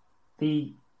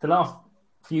the last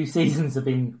few seasons have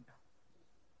been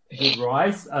a good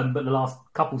rise, but the last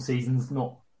couple seasons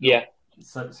not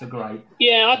so great.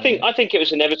 Yeah, I think it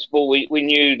was inevitable. We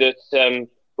knew that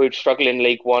we would struggle in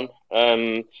League One.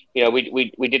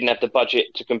 We didn't have the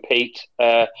budget to compete.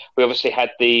 We obviously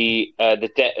had the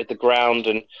debt at the ground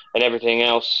and everything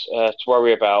else to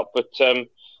worry about. But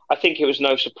I think it was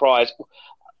no surprise.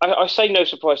 I say no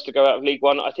surprise to go out of League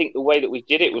One. I think the way that we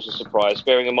did it was a surprise,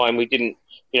 bearing in mind we didn't,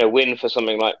 win for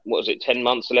something like, 10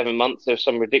 months, 11 months? There's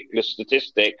some ridiculous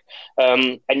statistic.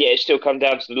 And yet it still come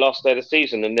down to the last day of the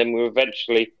season, and then we were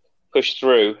eventually pushed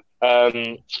through.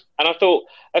 And I thought,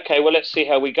 okay, well, let's see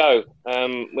how we go.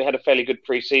 We had a fairly good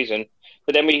pre-season,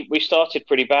 but then we started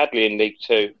pretty badly in League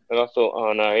Two. And I thought,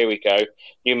 oh, no, here we go.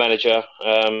 New manager.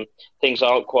 Things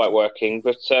aren't quite working.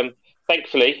 But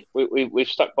thankfully, we've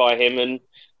stuck by him, and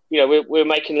we're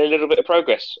making a little bit of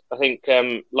progress. I think,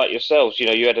 like yourselves,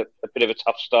 you had a bit of a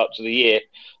tough start to the year.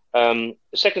 The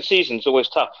second season's always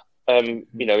tough, in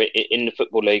the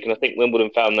Football League, and I think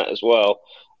Wimbledon found that as well.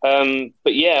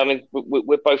 But yeah, I mean,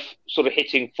 we're both sort of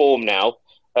hitting form now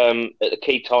at the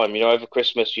key time. Over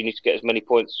Christmas, you need to get as many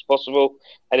points as possible,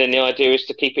 and then the idea is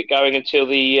to keep it going until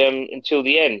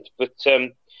the end. But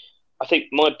I think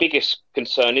my biggest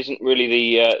concern isn't really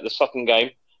the Sutton game.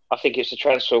 I think it's the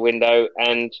transfer window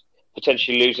and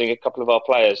potentially losing a couple of our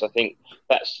players. I think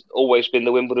that's always been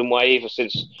the Wimbledon way ever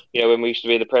since, when we used to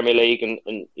be in the Premier League and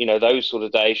those sort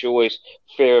of days. You always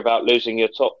fear about losing your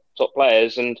top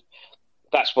players, and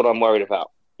that's what I'm worried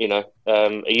about.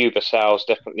 Ayoub Assal is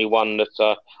definitely one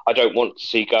that I don't want to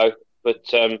see go, but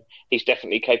he's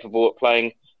definitely capable of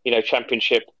playing,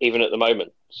 Championship even at the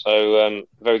moment. So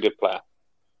very good player.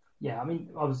 Yeah, I mean,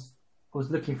 I was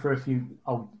looking for a few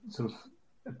old sort of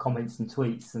comments and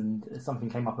tweets, and something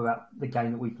came up about the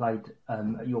game that we played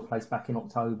at your place back in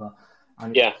October,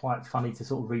 and it's quite funny to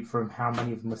sort of read through how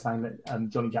many of them were saying that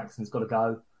Johnny Jackson's got to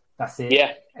go. That's it.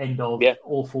 Yeah, end of,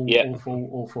 awful.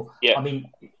 Yeah. I mean,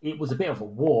 it was a bit of a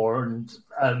war, and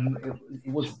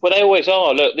it was. Well, they always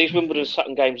are. Look, these Wimbledon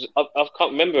Sutton games, I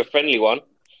can't remember a friendly one.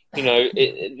 You know,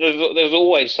 there's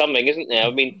always something, isn't there?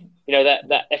 I mean, you know,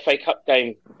 that FA Cup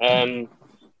game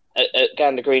at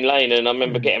Gander Green Lane, and I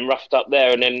remember getting roughed up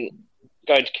there, and then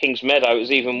going to Kings Meadow, it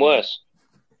was even worse.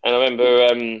 And I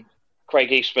remember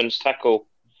Craig Eastman's tackle,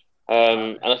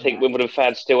 and I think Wimbledon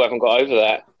fans still haven't got over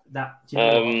that. Do you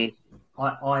know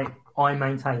what? I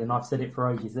maintain, and I've said it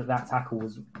for ages, that tackle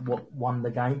was what won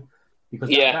the game, because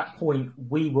at that point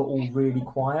we were all really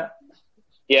quiet,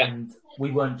 and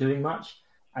we weren't doing much.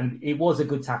 And it was a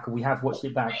good tackle. We have watched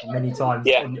it back many times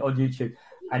on YouTube.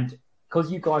 And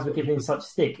because you guys were giving him such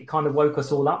stick, it kind of woke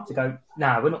us all up to go,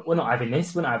 we're not having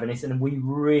this. We're not having this. And we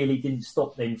really didn't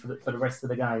stop then for the rest of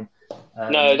the game.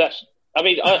 No, I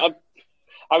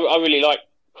really like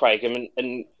Craig,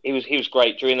 and he was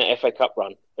great during the FA Cup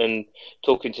run. And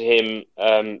talking to him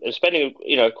and spending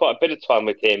quite a bit of time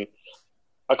with him,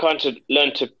 I kind of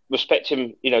learned to respect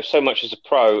him, so much as a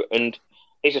pro. And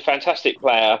he's a fantastic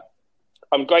player.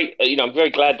 I'm very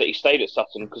glad that he stayed at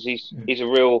Sutton, because he's a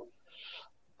real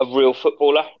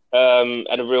footballer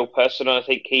and a real person. And I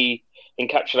think he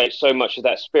encapsulates so much of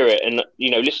that spirit. And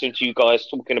listening to you guys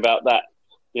talking about that,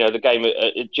 the game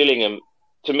at Gillingham,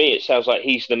 to me it sounds like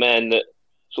he's the man that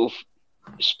sort of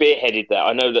spearheaded that.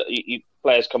 I know that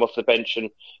players come off the bench and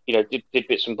did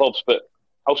bits and bobs, but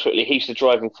ultimately he's the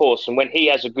driving force. And when he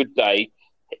has a good day,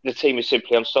 the team is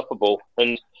simply unstoppable.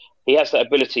 And he has that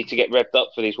ability to get revved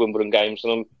up for these Wimbledon games,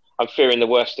 and I'm fearing the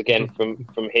worst again from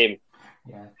him.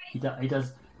 Yeah, he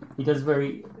does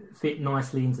very fit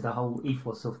nicely into the whole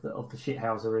ethos of the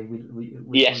shithousery.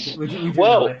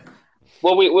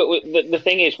 The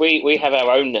thing is, we have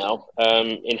our own now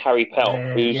in Harry Pell,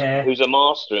 who's a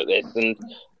master at this, and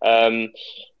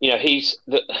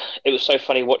it was so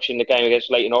funny watching the game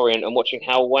against Leyton Orient and watching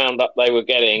how wound up they were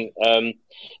getting.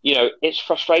 It's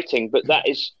frustrating, but that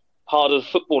is part of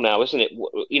football now, isn't it?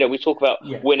 We talk about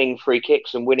winning free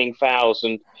kicks and winning fouls,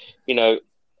 and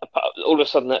all of a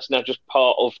sudden that's now just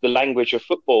part of the language of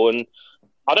football. And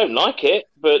I don't like it,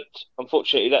 but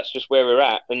unfortunately that's just where we're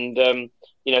at. And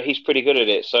he's pretty good at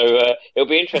it, so it'll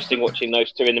be interesting watching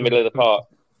those two in the middle of the park.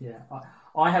 Yeah,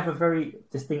 I have a very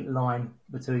distinct line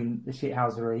between the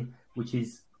shithousery, which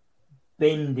is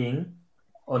bending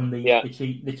on the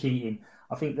cheating.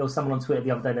 I think there was someone on Twitter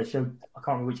the other day that showed, I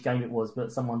can't remember which game it was,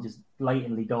 but someone just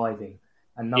blatantly diving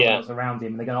and no one else around him.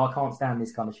 And they go, I can't stand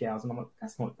this kind of shit. And I'm like,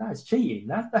 that's cheating.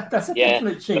 That's a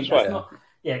definite cheat. That's not,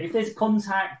 if there's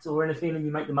contact or anything and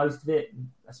you make the most of it,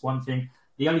 that's one thing.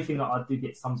 The only thing that I do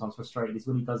get sometimes frustrated is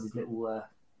when he does his little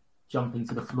jumping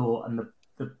to the floor and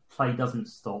the play doesn't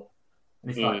stop.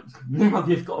 And it's like, now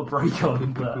you've got a break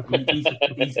on, but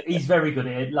he's very good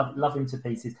at it. Love him to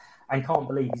pieces, and can't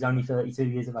believe he's only 32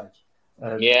 years of age.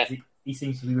 He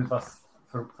seems to be with us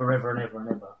for forever and ever and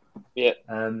ever. Yeah.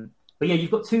 But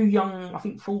you've got two young, I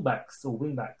think, fullbacks or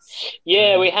wingbacks.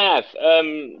 Yeah, we have.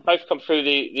 Both come through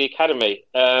the academy.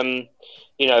 And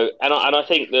I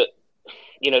think that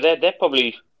they're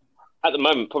probably at the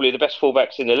moment probably the best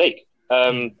fullbacks in the league.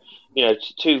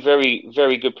 Two very,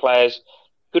 very good players,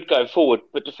 good going forward,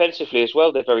 but defensively as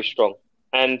well, they're very strong.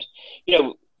 And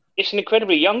it's an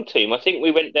incredibly young team. I think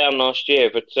we went down last year,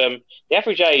 but the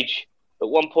average age at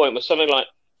one point was something like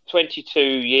 22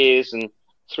 years and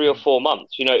 3 or 4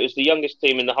 months. It was the youngest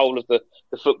team in the whole of the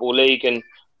Football League, and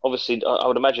obviously I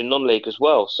would imagine non-league as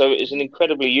well. So it is an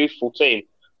incredibly youthful team.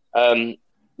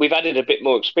 We've added a bit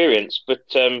more experience, but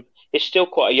it's still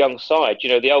quite a young side.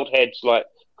 The old heads like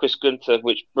Chris Gunter,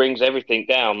 which brings everything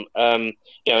down, and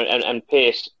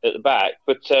Pierce at the back.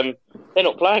 But they're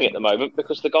not playing at the moment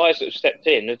because the guys that have stepped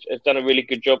in have done a really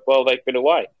good job while they've been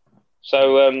away.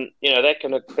 So, they're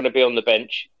going to be on the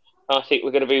bench. I think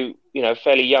we're going to be, a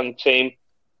fairly young team.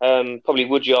 Probably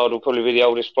Woodyard will probably be the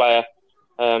oldest player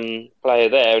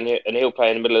there, and he'll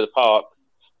play in the middle of the park.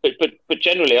 But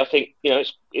generally, I think,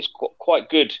 it's quite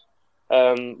good.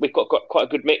 We've got quite a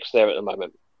good mix there at the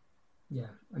moment. Yeah,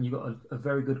 and you've got a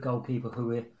very good goalkeeper who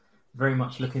we're very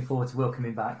much looking forward to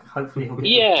welcoming back. Hopefully he'll be...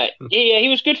 Yeah, he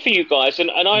was good for you guys, and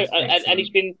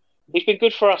he's been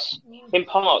good for us in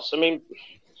parts. I mean,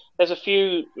 there's a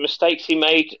few mistakes he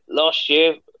made last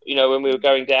year, when we were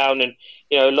going down, and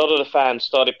a lot of the fans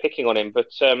started picking on him. But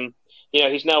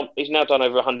he's now done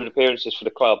over 100 appearances for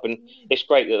the club, and it's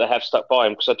great that they have stuck by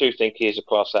him, because I do think he is a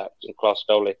class act and class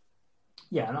goalie.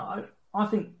 Yeah, and I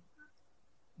think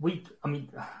we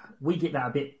get that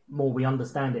a bit more. We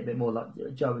understand it a bit more,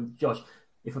 like Joe and Josh.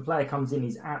 If a player comes in,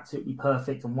 he's absolutely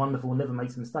perfect and wonderful, never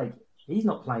makes a mistake. he's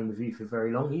not playing with you for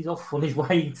very long. He's off on his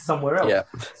way to somewhere else. Yeah.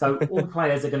 So all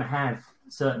players are going to have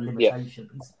certain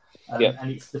limitations.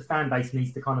 And it's the fan base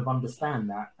needs to kind of understand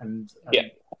that and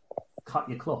cut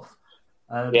your cloth.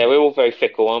 We're all very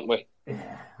fickle, aren't we?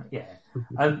 Yeah.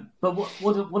 But what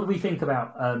do we think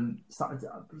about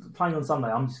playing on Sunday?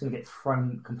 I'm just going to get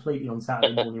thrown completely on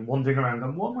Saturday morning, wandering around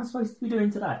going, what am I supposed to be doing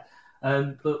today?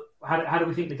 But how do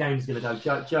we think the game's going to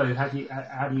go? Joe, how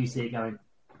do you see it going?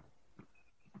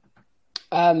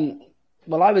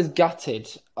 Well, I was gutted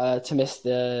to miss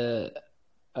the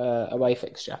away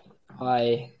fixture.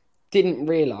 I didn't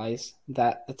realise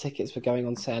that the tickets were going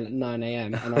on sale at 9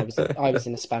 a.m. and I was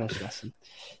in a Spanish lesson.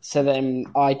 So then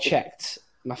I checked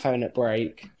my phone at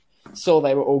break, saw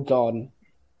they were all gone,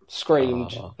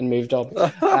 screamed and moved on.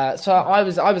 So I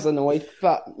was annoyed,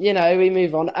 but we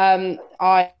move on.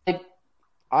 I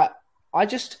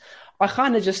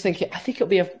kind of just think I think it'll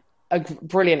be a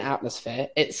brilliant atmosphere.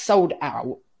 It's sold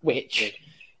out, which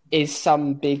is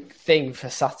some big thing for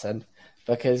Sutton.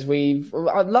 Because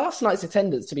last night's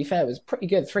attendance, to be fair, was pretty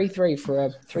good. 3,300 for a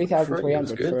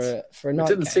 3,300 for a night. It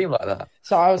didn't game. seem like that.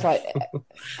 So I was like,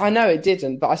 I know it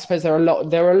didn't, but I suppose there were a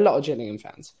lot of Gillingham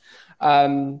fans.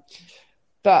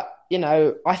 But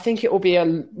I think it will be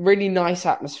a really nice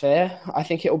atmosphere. I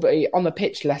think it will be on the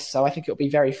pitch less so. I think it will be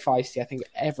very feisty. I think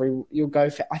you'll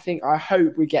go for. I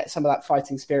hope we get some of that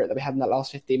fighting spirit that we had in that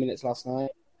last 15 minutes last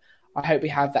night. I hope we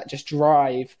have that just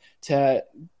drive to,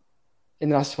 in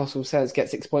the nicest possible sense, get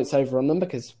 6 points over on them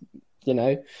because,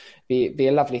 be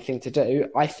a lovely thing to do.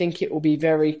 I think it will be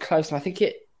very close. And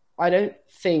I don't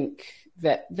think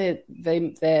that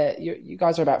you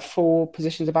guys are about 4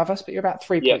 positions above us, but you're about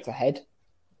 3 points ahead.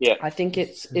 Yeah. I think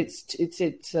it's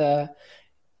a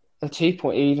 2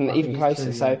 point, even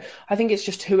closer. So I think it's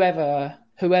just whoever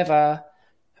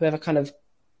kind of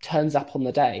turns up on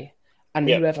the day and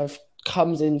whoever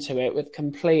comes into it with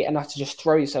complete and utter just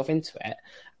throw yourself into it.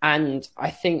 And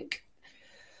I think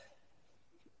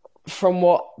from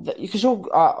what I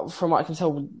can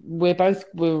tell, we're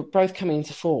both coming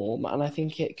into form, and I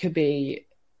think it could be.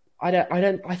 I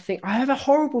have a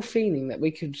horrible feeling that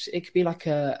it could be like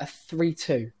a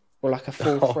 3-2 or like a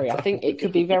 4-3. I think it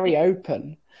could be very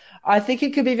open. I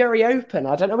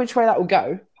don't know which way that will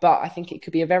go, but I think it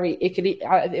could be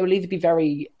it will either be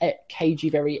very cagey,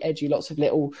 very edgy, lots of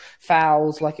little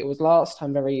fouls like it was last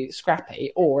time, very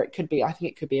scrappy, or it could be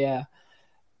a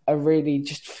really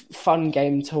just fun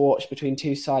game to watch between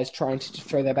two sides trying to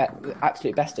throw their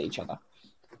absolute best at each other.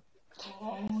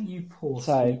 Oh, you poor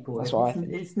sweet boy. That's why I think.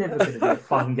 It's never going to be a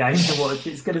fun game to watch.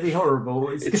 It's going to be horrible.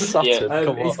 It's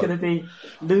going to be...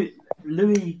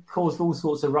 Louis caused all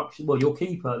sorts of eruptions. Well,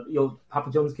 your Papa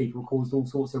John's keeper caused all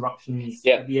sorts of eruptions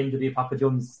at the end of the Papa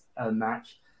John's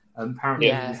match.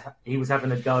 Apparently he was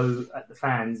having a go at the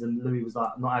fans and Louis was like,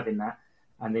 I'm not having that.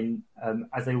 And then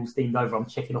as they all steamed over, I'm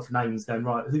checking off names going,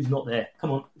 right, who's not there?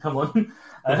 Come on.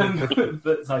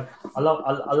 But so I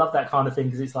love that kind of thing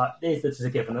because it's like, there's the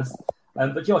togetherness.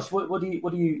 But Josh, what do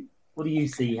you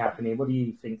see happening? What do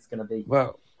you think is going to be?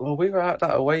 Well, we were at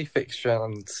that away fixture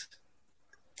and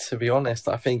to be honest,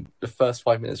 I think the first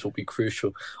 5 minutes will be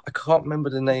crucial. I can't remember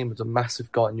the name of the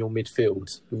massive guy in your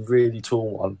midfield, the really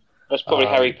tall one. That's probably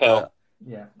Harry Pell.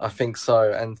 Yeah, I think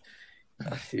so. And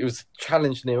it was a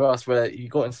challenge near us where he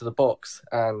got into the box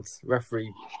and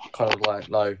referee kind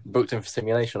of booked him for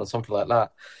simulation or something like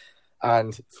that.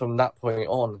 And from that point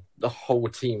on, the whole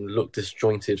team looked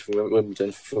disjointed from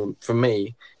Wimbledon. For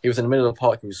me, he was in the middle of the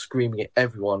park, he was screaming at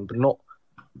everyone, but not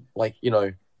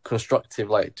constructive,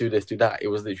 like do this, do that. It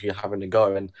was literally having a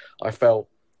go, and I felt.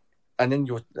 And then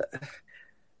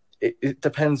it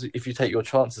depends if you take your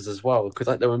chances as well,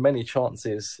 because there were many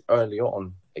chances early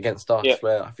on against us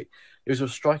where I think it was a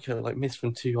striker missed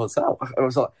from 2 yards out. I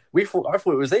was like, I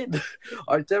thought it was in.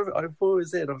 I thought it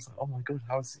was in. I was like, oh my god,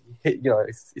 how's he hit?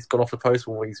 It's gone off the post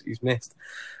or he's missed.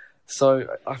 So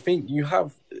I think you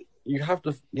have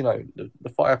the the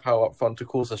firepower up front to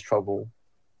cause us trouble.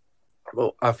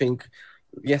 Well, I think.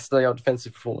 Yesterday, our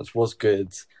defensive performance was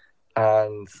good,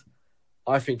 and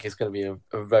I think it's going to be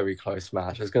a very close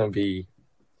match. There's going to be,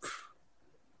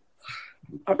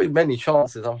 many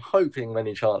chances. I'm hoping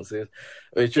many chances.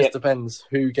 It just depends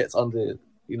who gets under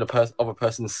other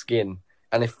person's skin,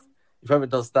 and if whoever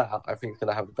does that, I think is going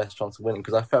to have the best chance of winning.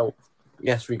 Because I felt,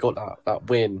 yes, we got that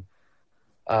win,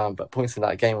 but points in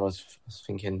that game, I was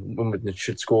thinking Wimbledon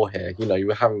should score here. You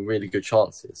were having really good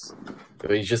chances.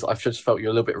 But I just felt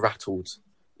you're a little bit rattled,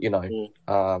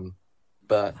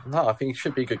 But no, I think it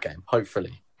should be a good game.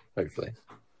 Hopefully.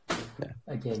 Yeah.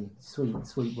 Again,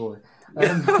 sweet boy.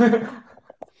 Come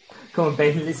on,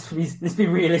 Ben. Let's be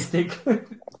realistic.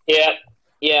 Yeah.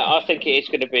 Yeah, I think it is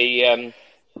going to be a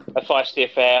feisty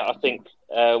affair. I think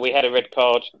we had a red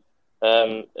card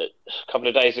a couple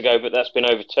of days ago, but that's been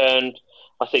overturned.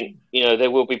 I think,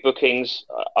 there will be bookings.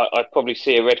 I'd probably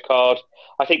see a red card.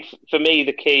 I think for me,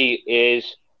 the key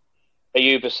is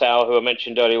Ayoub Assal, who I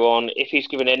mentioned earlier on. If he's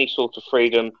given any sort of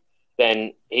freedom,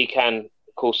 then he can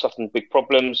cause Sutton big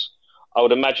problems. I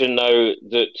would imagine, though,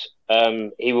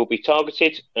 that he will be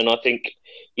targeted, and I think,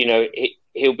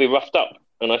 he'll be roughed up.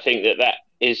 And I think that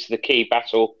is the key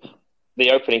battle. The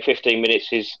opening 15 minutes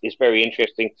is very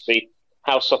interesting to see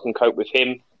how Sutton cope with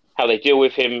him, how they deal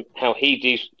with him, how he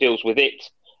deals with it,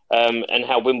 and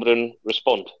how Wimbledon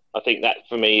respond. I think that,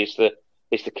 for me, is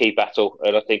the key battle,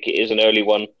 and I think it is an early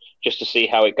one just to see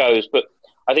how it goes. But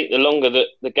I think the longer that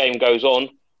the game goes on,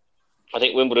 I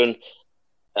think Wimbledon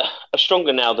are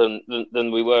stronger now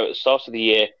than we were at the start of the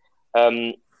year.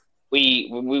 We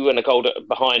went a goal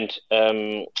behind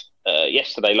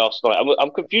yesterday, last night.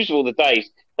 I'm confused with all the days.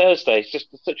 Thursday is just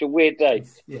such a weird day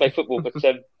to play football. But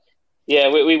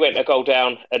we went a goal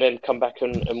down and then come back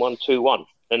and won 2-1.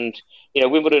 And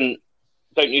Wimbledon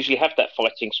don't usually have that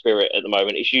fighting spirit at the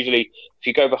moment. It's usually, if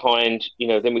you go behind,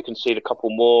 then we concede a couple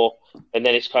more, and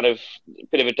then it's kind of a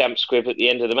bit of a damp squib at the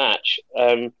end of the match.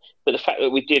 But the fact that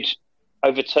we did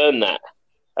overturn that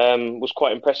was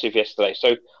quite impressive yesterday.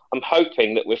 So I'm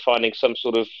hoping that we're finding some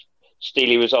sort of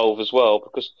steely resolve as well,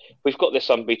 because we've got this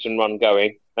unbeaten run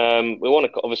going. We want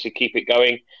to obviously keep it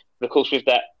going, but of course with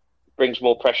that brings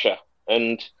more pressure.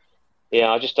 And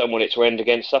I just don't want it to end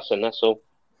against Sutton, that's all.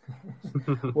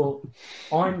 Well,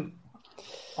 I'm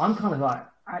kind of like,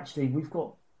 actually, we've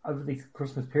got, over this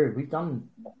Christmas period, we've done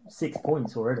 6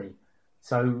 points already.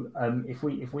 So if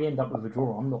we end up with a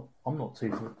draw, I'm not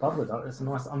too bothered. It's a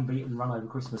nice unbeaten run over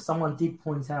Christmas. Someone did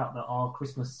point out that our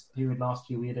Christmas period last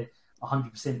year, we had a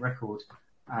 100% record,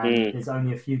 and there's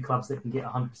only a few clubs that can get a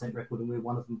 100% record, and we're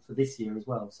one of them for this year as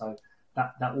well. So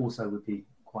that also would be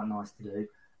quite nice to do.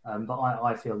 But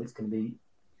I feel it's going to be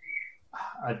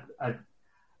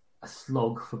a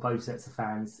slog for both sets of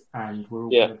fans, and we're all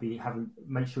going to be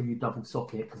make sure you double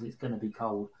sock it, because it's going to be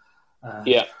cold. And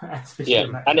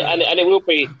it will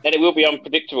be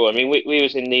unpredictable. I mean, we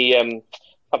was in the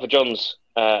Papa John's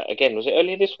again. Was it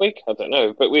earlier this week? I don't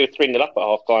know, but we were 3-0 up at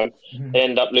half time and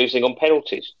end up losing on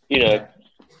penalties.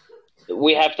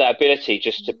 We have that ability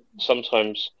just to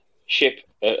sometimes ship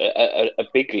a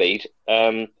big lead,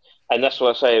 and that's why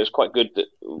I say it was quite good that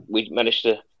we managed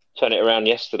to turn it around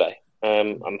yesterday.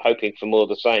 I'm hoping for more of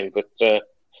the same, but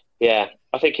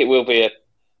I think it will be a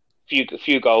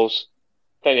few goals,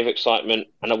 plenty of excitement,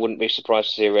 and I wouldn't be surprised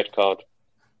to see a red card.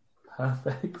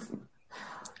 Perfect.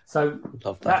 So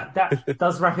that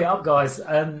does wrap it up, guys.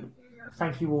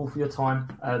 Thank you all for your time.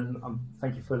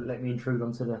 Thank you for letting me intrude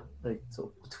onto the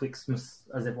sort of Twixmas,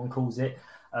 as everyone calls it.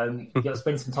 You got to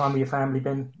spend some time with your family,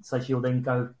 Ben, so she'll then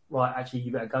go, right, actually,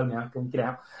 you better go now. Go and get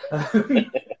out.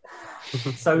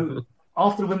 So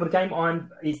after the Wimbledon game,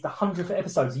 it's the 100th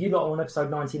episode. So you lot are on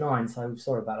episode 99, so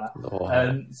sorry about that. Oh.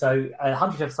 So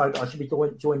 100th episode, I should be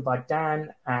joined by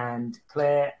Dan and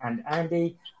Claire and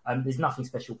Andy. There's nothing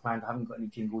special planned. I haven't got any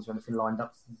jingles or anything lined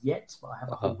up yet, but I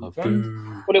have a whole weekend.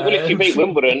 Well, if you beat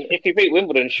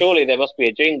Wimbledon, surely there must be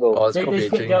a jingle. Oh, there'll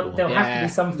have to be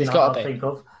something I can't think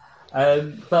of.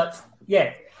 But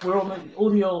yeah, we're on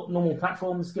all your normal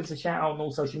platforms. Give us a shout out on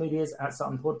all social medias at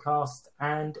Sutton Podcast,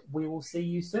 and we will see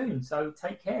you soon. So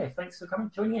take care. Thanks for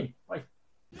joining in. Bye.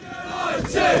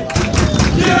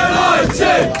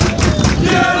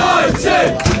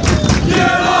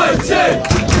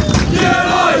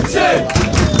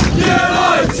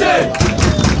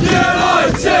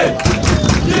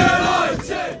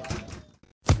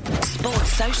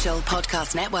 Sports Social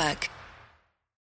Podcast Network.